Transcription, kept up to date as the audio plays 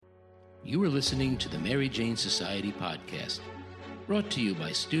You are listening to the Mary Jane Society podcast, brought to you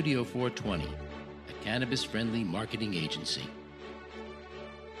by Studio 420, a cannabis-friendly marketing agency.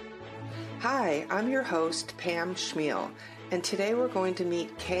 Hi, I'm your host, Pam Schmiel, and today we're going to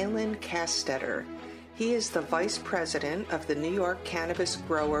meet Kaelan Castetter. He is the Vice President of the New York Cannabis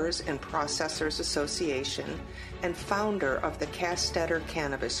Growers and Processors Association and founder of the Castetter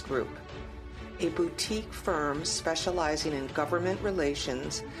Cannabis Group, a boutique firm specializing in government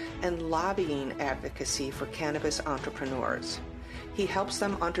relations and lobbying advocacy for cannabis entrepreneurs. He helps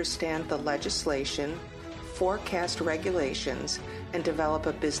them understand the legislation, forecast regulations, and develop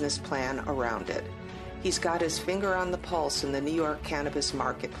a business plan around it. He's got his finger on the pulse in the New York cannabis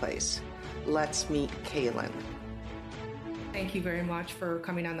marketplace. Let's meet Kaelan. Thank you very much for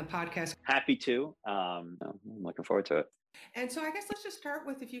coming on the podcast. Happy to. I'm looking forward to it. And so I guess let's just start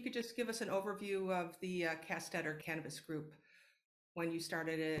with, if you could just give us an overview of the Castetter Cannabis Group, when you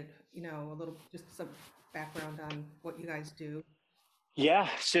started it, a little, just some background on what you guys do. Yeah.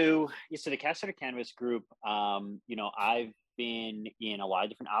 So the Castetter Cannabis Group, I've been in a lot of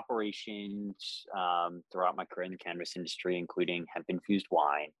different operations throughout my career in the cannabis industry, including hemp-infused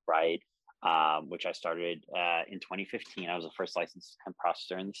wine, right? Which I started in 2015. I was the first licensed hemp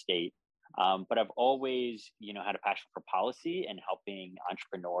processor in the state. But I've always, had a passion for policy and helping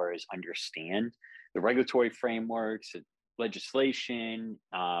entrepreneurs understand the regulatory frameworks, legislation.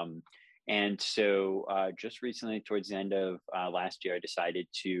 And so just recently, towards the end of last year, I decided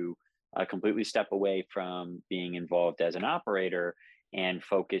to completely step away from being involved as an operator and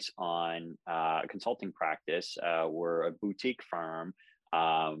focus on consulting practice. We're a boutique firm.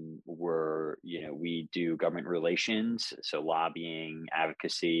 We do government relations, so lobbying,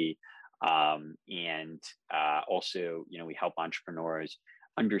 advocacy, and also, we help entrepreneurs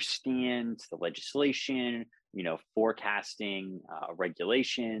understand the legislation, forecasting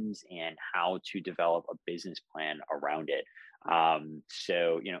regulations and how to develop a business plan around it.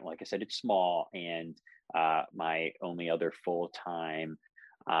 So, like I said, it's small, and my only other full-time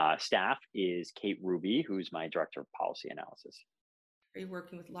staff is Kate Ruby, who's my director of policy analysis. Are you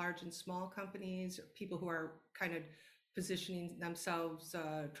working with large and small companies, or people who are kind of positioning themselves,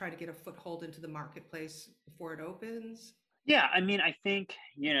 trying to get a foothold into the marketplace before it opens? Yeah, I think,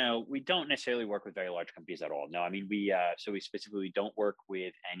 we don't necessarily work with very large companies at all. No, we specifically don't work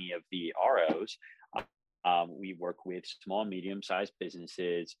with any of the ROs. We work with small, medium-sized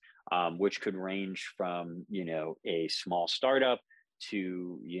businesses, which could range from, a small startup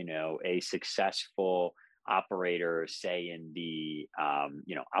to, a successful operator, say in the,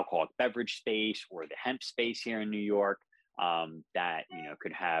 alcoholic beverage space or the hemp space here in New York, that,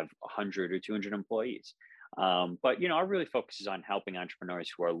 could have 100 or 200 employees. But, our really focus is on helping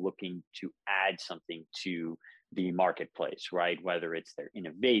entrepreneurs who are looking to add something to the marketplace, right? Whether it's their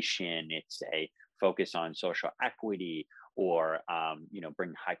innovation, it's a focus on social equity, or,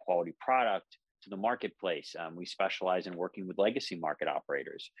 bring high quality product to the marketplace. We specialize in working with legacy market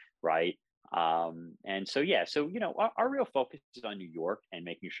operators, right? And so, our real focus is on New York and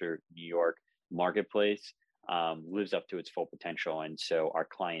making sure New York marketplace lives up to its full potential. And so our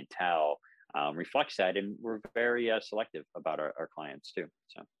clientele reflects that, and we're very selective about our clients too.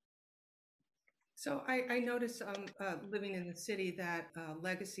 So I notice living in the city that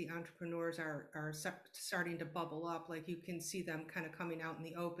legacy entrepreneurs are starting to bubble up. Like, you can see them kind of coming out in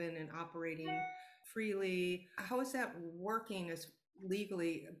the open and operating freely. How is that working as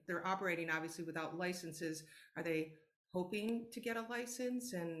legally? They're operating obviously without licenses. Are they hoping to get a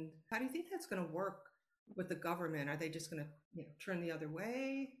license? And how do you think that's going to work with the government? Are they just going to turn the other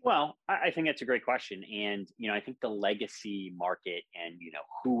way? Well, I think that's a great question. And, I think the legacy market and,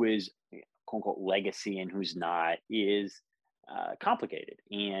 who is quote unquote legacy and who's not is complicated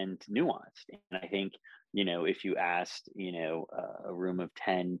and nuanced. And I think, if you asked, a room of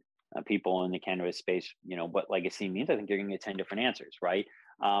 10 people in the cannabis space, what legacy means, I think you're going to get 10 different answers, right?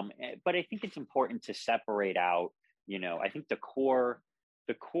 But I think it's important to separate out, I think the core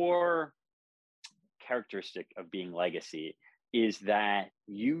characteristic of being legacy is that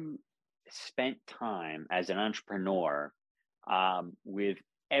you spent time as an entrepreneur with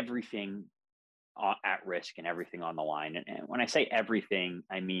everything at risk and everything on the line. And when I say everything,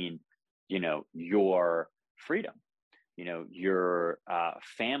 I mean, your freedom, your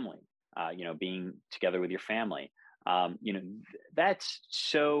family, being together with your family. That's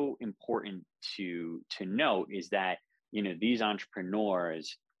so important to note, is that, these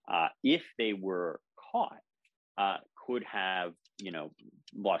entrepreneurs, if they were caught, could have,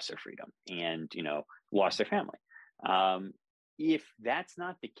 lost their freedom and, lost their family. If that's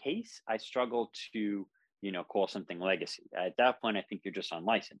not the case, I struggle to call something legacy. At that point, I think you're just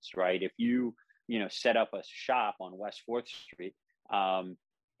unlicensed, right? If you, set up a shop on West 4th Street,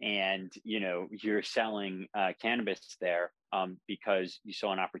 and, you're selling cannabis there because you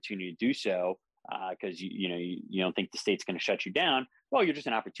saw an opportunity to do so, because you don't think the state's going to shut you down. Well, you're just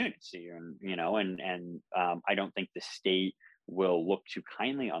an opportunist, and I don't think the state will look too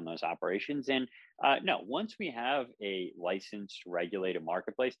kindly on those operations. And no, once we have a licensed, regulated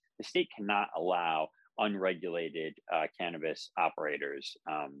marketplace, the state cannot allow unregulated cannabis operators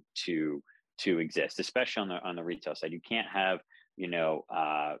to exist, especially on the retail side. You can't have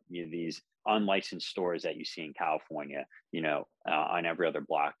these unlicensed stores that you see in California, on every other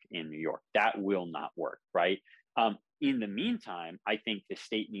block in New York. That will not work, right? In the meantime, I think the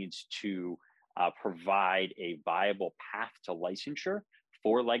state needs to provide a viable path to licensure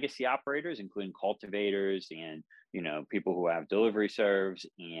for legacy operators, including cultivators and people who have delivery serves,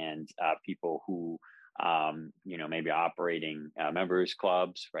 and people who maybe operating members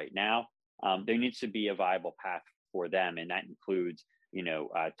clubs right now. There needs to be a viable path for them, and that includes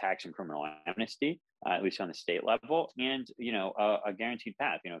tax and criminal amnesty, at least on the state level, and a guaranteed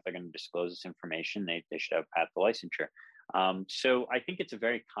path. If they're going to disclose this information, they should have a path to licensure. So I think it's a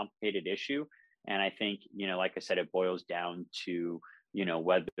very complicated issue, and I think like I said, it boils down to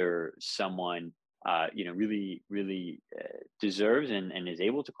whether someone really deserves and is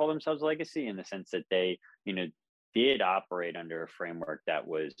able to call themselves legacy, in the sense that they did operate under a framework that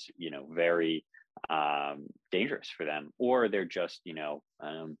was very dangerous for them, or they're just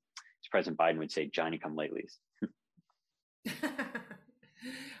as President Biden would say, Johnny come latelys.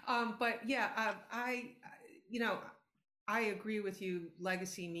 But yeah, I agree with you.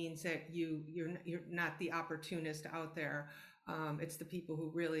 Legacy means that you're not the opportunist out there. It's the people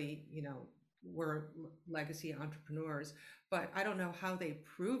who really were legacy entrepreneurs. But I don't know how they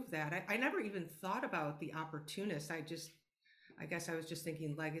prove that. I never even thought about the opportunist. I guess I was just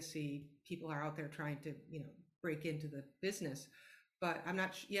thinking legacy people are out there trying to break into the business. But I'm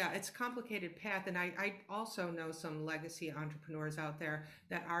not. Yeah, it's a complicated path, and I also know some legacy entrepreneurs out there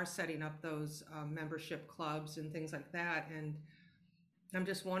that are setting up those membership clubs and things like that. And I'm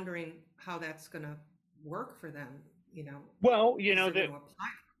just wondering how that's going to work for them.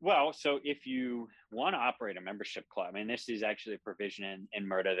 Well, so if you want to operate a membership club, and this is actually a provision in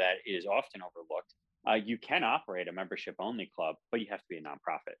MRTA that is often overlooked, you can operate a membership only club, but you have to be a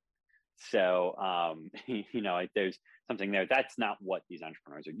nonprofit. So, there's something there. That's not what these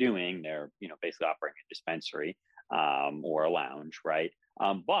entrepreneurs are doing. They're, basically operating a dispensary or a lounge, right?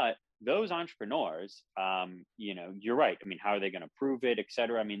 But those entrepreneurs, you're right. I mean, how are they going to prove it, et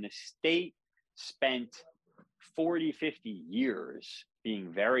cetera? I mean, the state spent 40, 50 years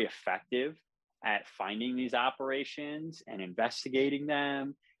being very effective at finding these operations and investigating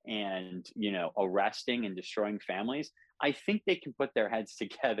them and, arresting and destroying families. I think they can put their heads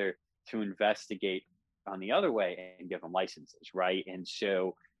together to investigate on the other way and give them licenses, right? And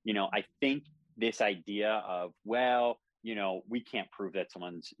so, I think this idea of, we can't prove that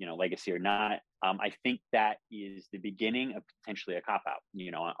someone's, legacy or not. I think that is the beginning of potentially a cop out,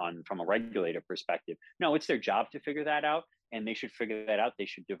 from a regulator perspective. No, it's their job to figure that out, and they should figure that out. They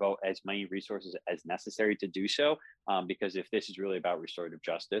should devote as many resources as necessary to do so, because if this is really about restorative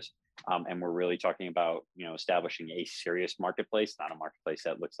justice, and we're really talking about, establishing a serious marketplace, not a marketplace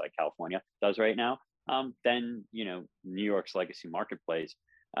that looks like California does right now, then, New York's legacy marketplace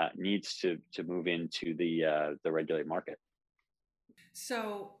needs to move into the regulated market.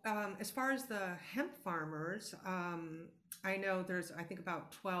 So as far as the hemp farmers, I know there's, I think,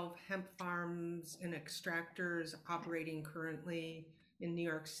 about 12 hemp farms and extractors operating currently in New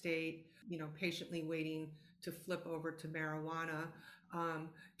York State, patiently waiting to flip over to marijuana.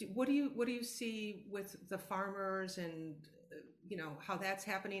 What do you see with the farmers, and how that's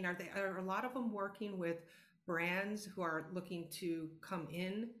happening? Are a lot of them working with brands who are looking to come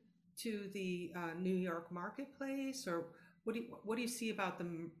in to the New York marketplace, or what do you see about the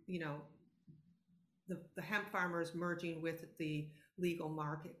hemp farmers merging with the legal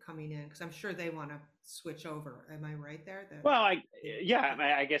market coming in? Because I'm sure they want to switch over. Am I right there?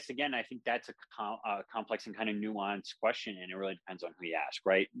 I guess, again, I think that's a complex and kind of nuanced question, and it really depends on who you ask,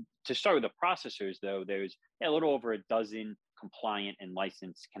 right? To start with the processors, though, there's a little over a dozen compliant and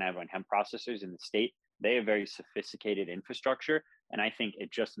licensed cannabinoid hemp processors in the state. They have very sophisticated infrastructure, and I think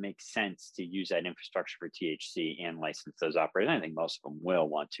it just makes sense to use that infrastructure for THC and license those operators. I think most of them will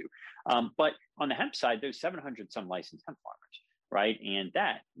want to. But on the hemp side, there's 700 some licensed hemp farmers, right? And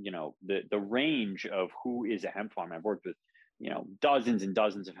that, the range of who is a hemp farmer, I've worked with, dozens and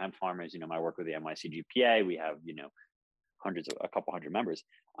dozens of hemp farmers. I work with the NYCGPA. We have, a couple hundred members.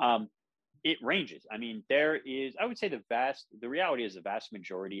 It ranges. I mean, I would say the reality is the vast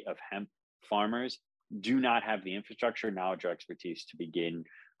majority of hemp farmers do not have the infrastructure, knowledge, or expertise to begin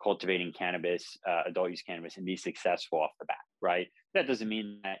cultivating cannabis, adult use cannabis, and be successful off the bat, right? That doesn't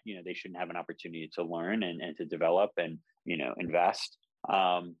mean that, they shouldn't have an opportunity to learn and to develop and, invest.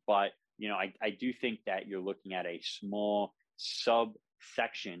 But, I do think that you're looking at a small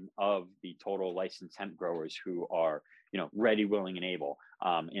subsection of the total licensed hemp growers who are, ready, willing, and able,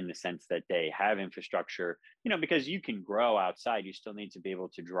 in the sense that they have infrastructure, because you can grow outside, you still need to be able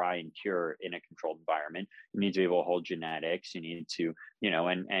to dry and cure in a controlled environment. You need to be able to hold genetics. You need to,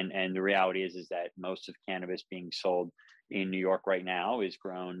 and the reality is that most of cannabis being sold in New York right now is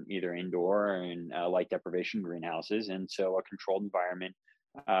grown either indoor or in light deprivation greenhouses. And so a controlled environment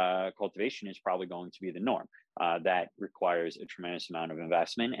cultivation is probably going to be the norm. That requires a tremendous amount of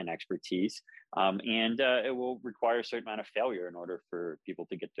investment and expertise. And it will require a certain amount of failure in order for people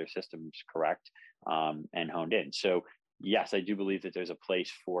to get their systems correct and honed in. So yes, I do believe that there's a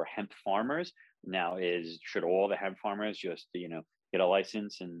place for hemp farmers. Now, should all the hemp farmers just, get a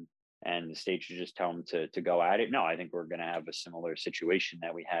license and the state should just tell them to go at it? No, I think we're going to have a similar situation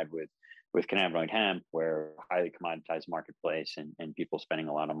that we had with cannabinoid hemp, where highly commoditized marketplace and people spending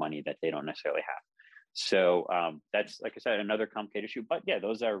a lot of money that they don't necessarily have. So that's, like I said, another complicated issue. But yeah,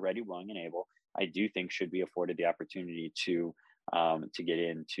 those that are ready, willing, and able, I do think should be afforded the opportunity to get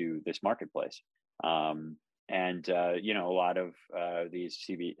into this marketplace. A lot of these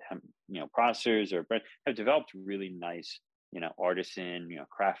CB processors have developed really nice artisan,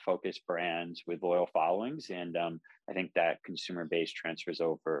 craft focused brands with loyal followings. And I think that consumer base transfers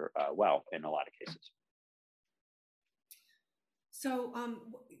over well in a lot of cases. So,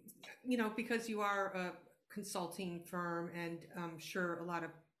 because you are a consulting firm and I'm sure a lot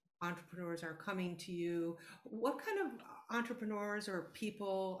of entrepreneurs are coming to you, what kind of entrepreneurs or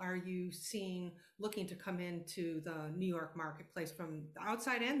people are you seeing looking to come into the New York marketplace from the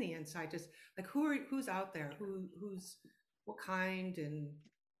outside and the inside? Just like who's out there, who's what kind? And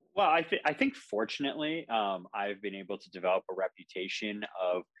well, I think fortunately, I've been able to develop a reputation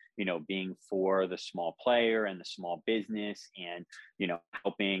of being for the small player and the small business, and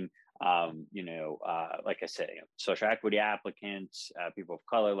helping like I said, social equity applicants, people of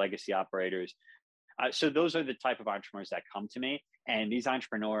color, legacy operators. So those are the type of entrepreneurs that come to me, and these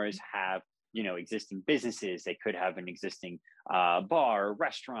entrepreneurs have existing businesses. They could have an existing bar,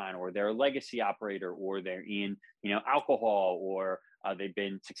 restaurant, or they're a legacy operator, or they're in alcohol, or they've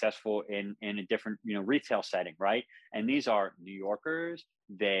been successful in a different retail setting, right? And these are New Yorkers.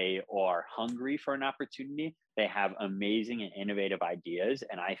 They are hungry for an opportunity. They have amazing and innovative ideas,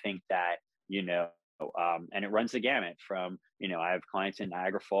 and I think that and it runs the gamut from I have clients in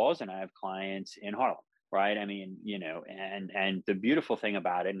Niagara Falls and I have clients in Harlem. Right. I mean, and the beautiful thing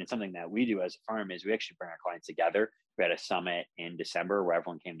about it, and it's something that we do as a firm, is we actually bring our clients together. We had a summit in December where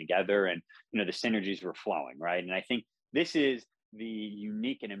everyone came together and, the synergies were flowing. Right. And I think this is the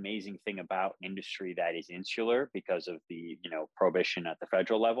unique and amazing thing about an industry that is insular because of the, prohibition at the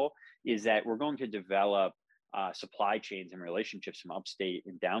federal level, is that we're going to develop supply chains and relationships from upstate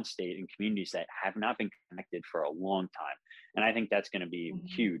and downstate and communities that have not been connected for a long time. And I think that's going to be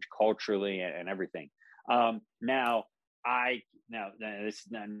huge culturally and everything. Now this is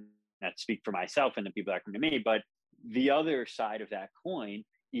not to speak for myself and the people that come to me, but the other side of that coin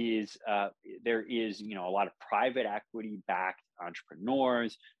is there is a lot of private equity backed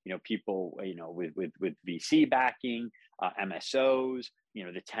entrepreneurs, people with VC backing, MSOs,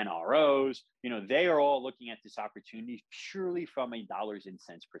 the 10 ROs, they are all looking at this opportunity purely from a dollars and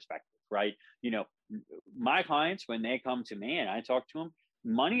cents perspective, right? My clients, when they come to me and I talk to them,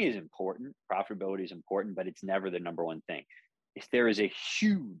 money is important, profitability is important, but it's never the number one thing. If there is a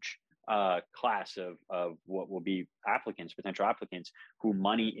huge class of what will be potential applicants, who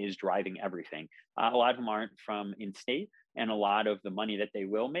money is driving everything. A lot of them aren't from in-state, and a lot of the money that they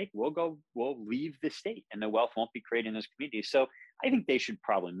will make will leave the state, and the wealth won't be created in those communities. So I think they should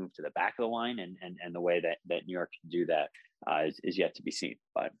probably move to the back of the line, and the way that New York can do that is yet to be seen.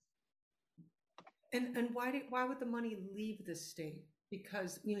 But and why would the money leave the state?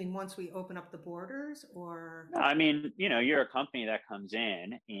 Because once we open up the borders, or I mean, you're a company that comes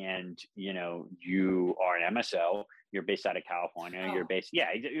in and you are an MSO, you're based out of California, you're based,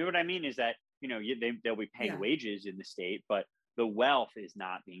 what I mean is that they'll be paying wages in the state, but the wealth is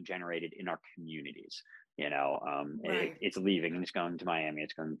not being generated in our communities. Right. It's leaving and it's going to Miami,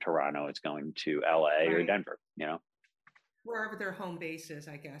 it's going to Toronto, it's going to LA or Denver, wherever their home base is,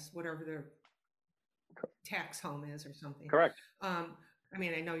 I guess, whatever their tax home is or something. Correct. I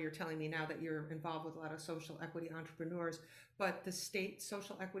mean, I know you're telling me now that you're involved with a lot of social equity entrepreneurs, but the state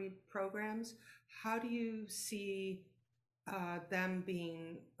social equity programs, how do you see them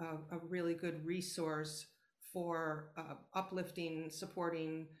being a really good resource for uplifting,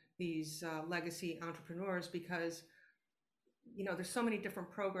 supporting these legacy entrepreneurs? Because there's so many different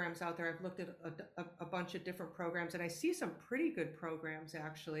programs out there. I've looked at a bunch of different programs, and I see some pretty good programs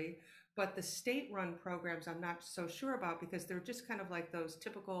actually, but the state-run programs I'm not so sure about, because they're just kind of like those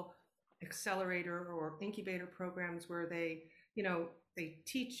typical accelerator or incubator programs where they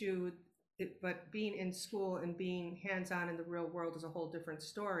teach you it, but being in school and being hands-on in the real world is a whole different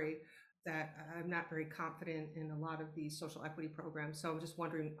story. That I'm not very confident in a lot of these social equity programs. So I'm just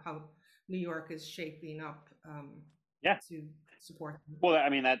wondering how New York is shaping up Yeah. to support them. Well, I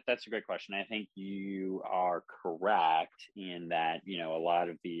mean, that's a great question. I think you are correct in that, a lot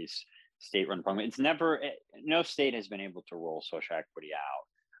of these state-run programs, no state has been able to roll social equity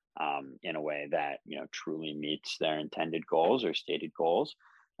out in a way that, truly meets their intended goals or stated goals.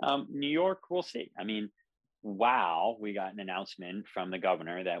 New York, we'll see. I mean, wow, we got an announcement from the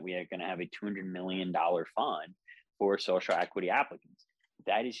governor that we are going to have a $200 million fund for social equity applicants.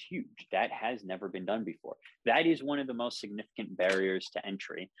 That is huge. That has never been done before. That is one of the most significant barriers to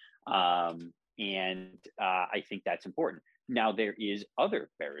entry. And I think that's important. Now, there is other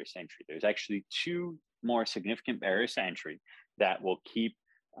barriers to entry. There's actually two more significant barriers to entry that will keep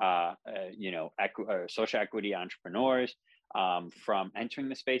social equity entrepreneurs from entering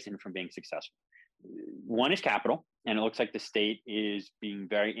the space and from being successful. One is capital, and it looks like the state is being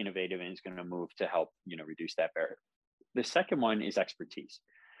very innovative and is going to move to help reduce that barrier. The second one is expertise,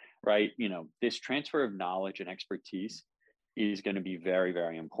 right? This transfer of knowledge and expertise is going to be very,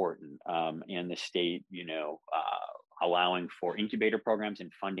 very important. And the state, allowing for incubator programs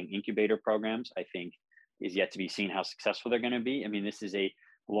and funding incubator programs, I think is yet to be seen how successful they're going to be. I mean, this is a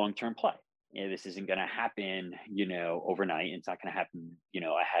long-term play. This isn't going to happen, overnight. It's not going to happen,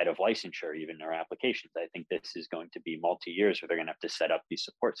 ahead of licensure, even their applications. I think this is going to be multi-years where they're going to have to set up these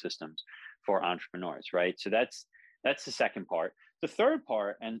support systems for entrepreneurs, right? So that's the second part. The third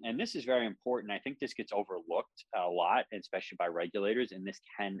part, and this is very important, I think this gets overlooked a lot, especially by regulators, and this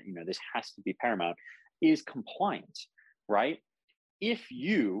has to be paramount, is compliance, right? If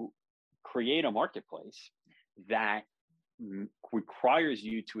you create a marketplace that requires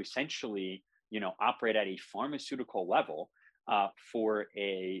you to essentially, operate at a pharmaceutical level for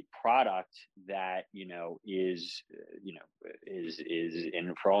a product that is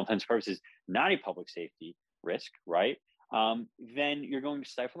in, for all intents and purposes, not a public safety risk, right? Then you're going to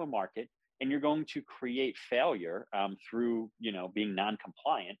stifle the market, and you're going to create failure through being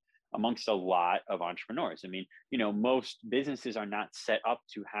non-compliant amongst a lot of entrepreneurs. I mean, most businesses are not set up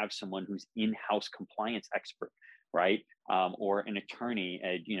to have someone who's in-house compliance expert, right? Or an attorney,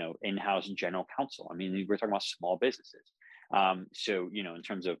 in-house general counsel. I mean, we're talking about small businesses. So, in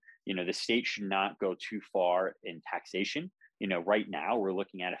terms of, the state should not go too far in taxation. Right now we're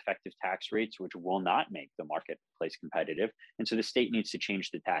looking at effective tax rates, which will not make the marketplace competitive. And so the state needs to change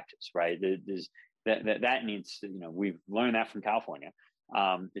the taxes, right? That needs to, we've learned that from California.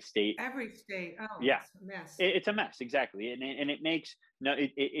 The state, every state, yeah, it's a mess. It's a mess, exactly. And it makes,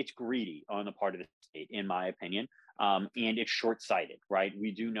 it's greedy on the part of the state, in my opinion. And it's short-sighted, right?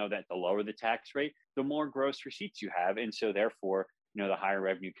 We do know that the lower the tax rate, the more gross receipts you have. And so therefore, the higher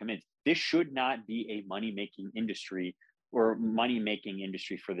revenue comes in. This should not be a money-making industry or money-making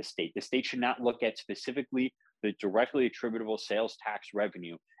industry for the state. The state should not look at specifically the directly attributable sales tax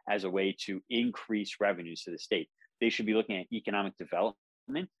revenue as a way to increase revenues to the state. They should be looking at economic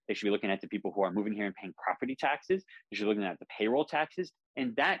development. They should be looking at the people who are moving here and paying property taxes. They should be looking at the payroll taxes,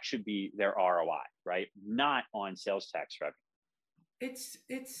 and that should be their ROI, right? Not on sales tax revenue. It's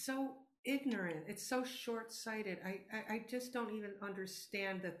so ignorant. It's so short-sighted. I just don't even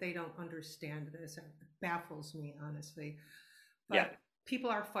understand that they don't understand this. It baffles me, honestly. But yeah, people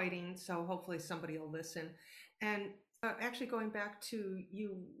are fighting, so hopefully somebody will listen. And actually, going back to,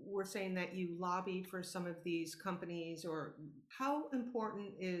 you were saying that you lobby for some of these companies, or how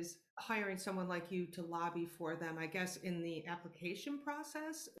important is hiring someone like you to lobby for them? I guess in the application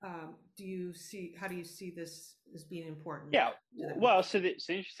process, how do you see this as being important? Yeah, well, so the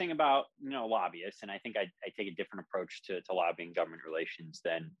interesting about lobbyists, and I think I take a different approach to lobbying government relations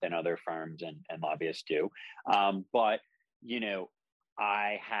than other firms and lobbyists do, but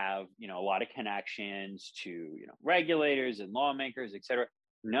I have, a lot of connections to, regulators and lawmakers, et cetera.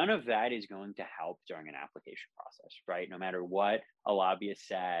 None of that is going to help during an application process, right? No matter what a lobbyist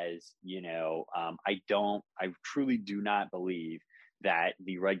says, I truly do not believe that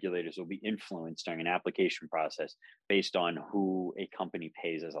the regulators will be influenced during an application process based on who a company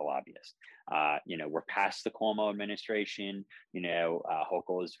pays as a lobbyist. We're past the Cuomo administration.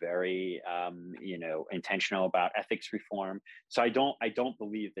 Hochul is very, intentional about ethics reform. So I don't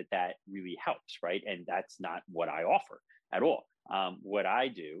believe that really helps, right? And that's not what I offer at all. What I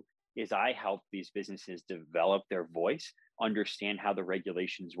do is I help these businesses develop their voice, understand how the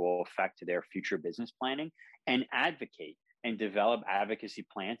regulations will affect their future business planning, and advocate and develop advocacy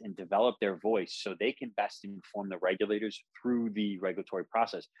plans and develop their voice so they can best inform the regulators through the regulatory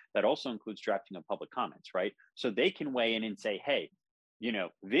process. That also includes drafting of public comments, right? So they can weigh in and say, hey,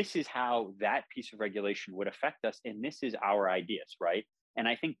 this is how that piece of regulation would affect us, and this is our ideas, right? And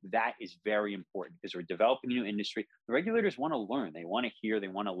I think that is very important because we're developing a new industry. The regulators want to learn, they want to hear, they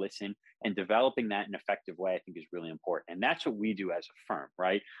want to listen, and developing that in an effective way, I think, is really important. And that's what we do as a firm,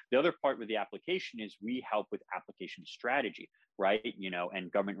 right? The other part with the application is we help with application strategy, right?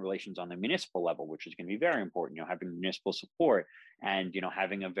 And government relations on the municipal level, which is going to be very important, having municipal support and,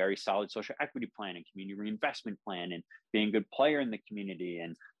 having a very solid social equity plan and community reinvestment plan and being a good player in the community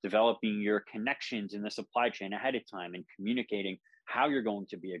and developing your connections in the supply chain ahead of time and communicating how you're going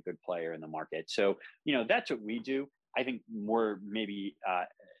to be a good player in the market. So, that's what we do. I think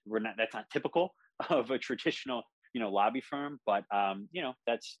that's not typical of a traditional, lobby firm, but,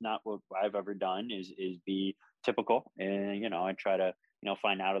 that's not what I've ever done is be typical. And, I try to,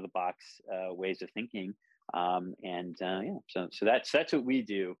 find out of the box ways of thinking. So that's what we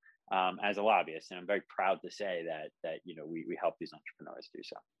do as a lobbyist. And I'm very proud to say that we help these entrepreneurs do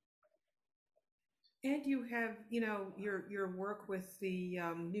so. And you have, your work with the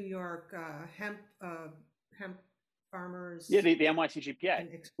New York hemp farmers. Yeah, the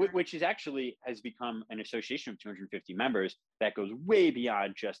NYCGPA, which is actually has become an association of 250 members that goes way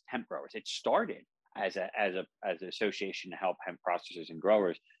beyond just hemp growers. It started as an association to help hemp processors and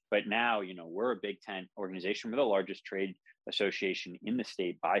growers, but now we're a Big Ten organization. We're the largest trade association in the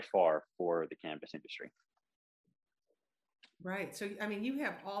state by far for the cannabis industry. Right. So, I mean, you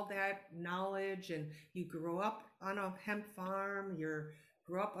have all that knowledge, and you grew up on a hemp farm.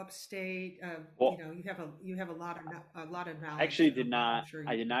 Grew up upstate. Well, you have a lot of knowledge. Actually, I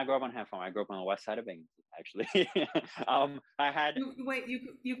did not grow up on a hemp farm. I grew up on the west side of England. Actually,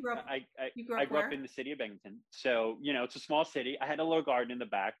 You grew up. I grew up in the city of Binghamton. So it's a small city. I had a little garden in the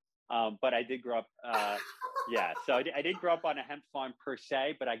back. But I did grow up. Yeah. So I did grow up on a hemp farm per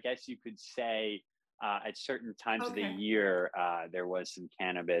se, but I guess you could say. At certain times of the year, there was some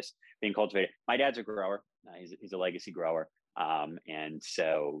cannabis being cultivated. My dad's a grower. He's a legacy grower. And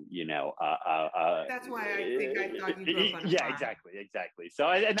so, that's why I thought you grew up on a farm. Yeah, exactly. So,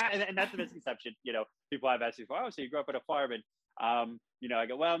 and that's the misconception, people have asked me for, so you grew up on a farm. And, I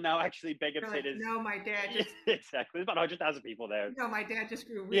go, well, no, actually Binghamton is. No, my dad just. Exactly. There's about 100,000 people there. No, my dad just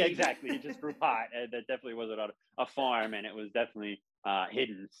grew weed. Yeah, exactly. He just grew pot. And that definitely wasn't on a farm, and it was definitely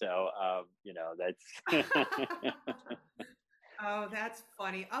hidden. So, that's. Oh, that's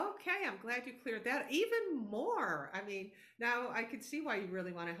funny. Okay, I'm glad you cleared that even more. I mean, now I can see why you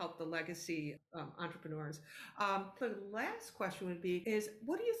really want to help the legacy entrepreneurs. The last question would be,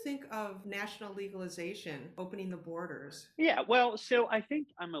 what do you think of national legalization, opening the borders? Yeah, well, so I think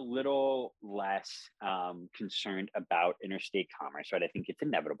I'm a little less concerned about interstate commerce, right? I think it's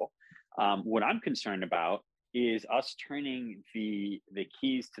inevitable. What I'm concerned about is us turning the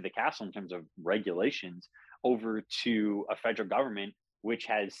keys to the castle in terms of regulations over to a federal government, which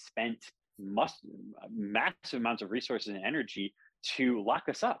has spent massive amounts of resources and energy to lock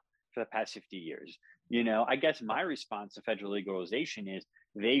us up for the past 50 years. I guess my response to federal legalization is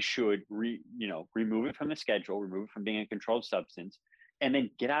they should remove it from the schedule, remove it from being a controlled substance, and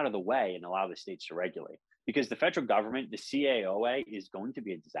then get out of the way and allow the states to regulate. Because the federal government, the CAOA, is going to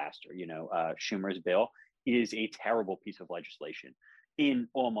be a disaster. Schumer's bill is a terrible piece of legislation in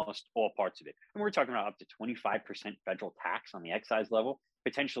almost all parts of it. And we're talking about up to 25% federal tax on the excise level,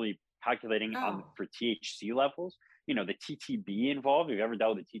 potentially calculating for THC levels. The TTB involved. If you've ever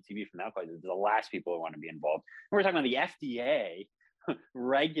dealt with the TTB from alcohol, they're the last people who want to be involved. And we're talking about the FDA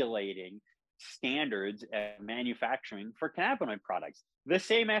regulating standards at manufacturing for cannabinoid products. The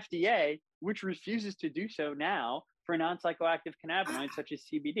same FDA which refuses to do so now for non-psychoactive cannabinoids such as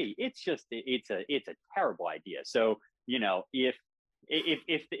CBD. It's a terrible idea. So, if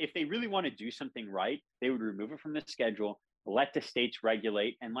they really want to do something right, they would remove it from the schedule, let the states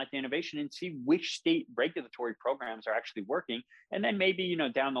regulate, and let the innovation and see which state regulatory programs are actually working. And then maybe,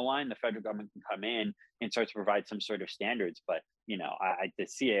 down the line, the federal government can come in and start to provide some sort of standards. But, the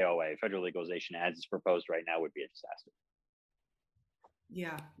CAOA, federal legalization as it's proposed right now, would be a disaster.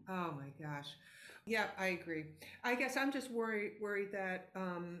 Yeah. Oh my gosh. Yeah, I agree. I guess I'm just worried that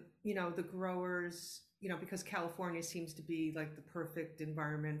the growers, because California seems to be like the perfect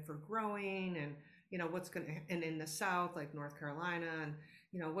environment for growing, and and in the South, like North Carolina,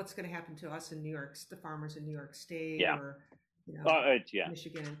 and what's going to happen to us in New York, the farmers in New York State, Yeah. or Yeah.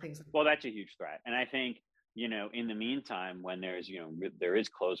 Michigan and things like Well, that. that's a huge threat. And I think, in the meantime, when there is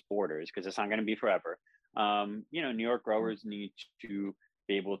closed borders, because it's not going to be forever, New York growers need to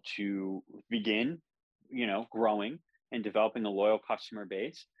be able to begin, growing and developing a loyal customer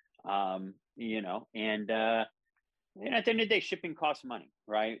base. And at the end of the day, shipping costs money,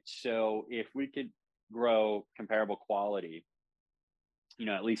 right? So if we could grow comparable quality,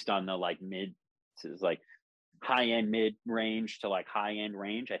 at least on the like mid to like high end mid range to like high end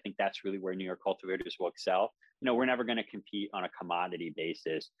range, I think that's really where New York cultivators will excel. We're never going to compete on a commodity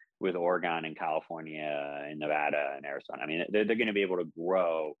basis with Oregon and California and Nevada and Arizona. I mean, they're going to be able to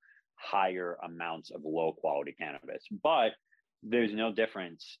grow higher amounts of low quality cannabis, but there's no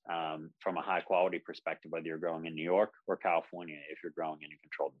difference from a high quality perspective whether you're growing in New York or California. If you're growing in a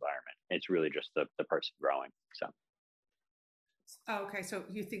controlled environment, it's really just the person growing. So Oh, okay, so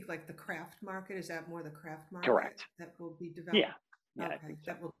you think like the craft market, is that more the craft market correct. that will be developed? Yeah, I Okay, think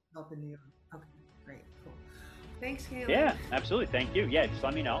so. that will develop in New York. Okay, great, cool. Thanks, Kaelan. Yeah, absolutely. Thank you. Yeah, just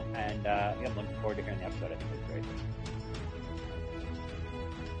let me know. And yeah, I'm looking forward to hearing the episode. I think it's great.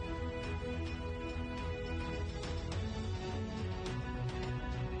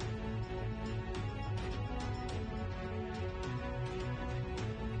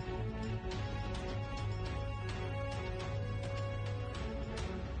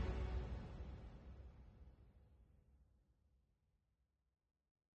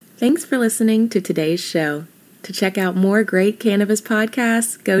 Thanks for listening to today's show. To check out more great cannabis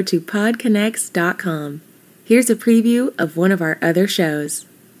podcasts, go to podconnects.com. Here's a preview of one of our other shows.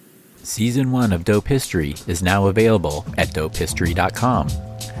 Season 1 of Dope History is now available at dopehistory.com.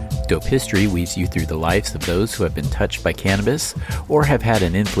 Dope History weaves you through the lives of those who have been touched by cannabis or have had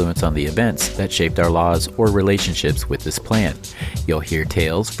an influence on the events that shaped our laws or relationships with this plant. You'll hear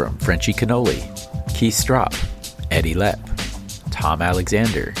tales from Frenchie Cannoli, Keith Strop, Eddie Lepp, Tom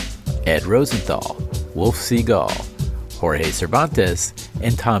Alexander, Ed Rosenthal, Wolf Seagal, Jorge Cervantes,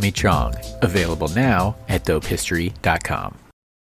 and Tommy Chong. Available now at dopehistory.com.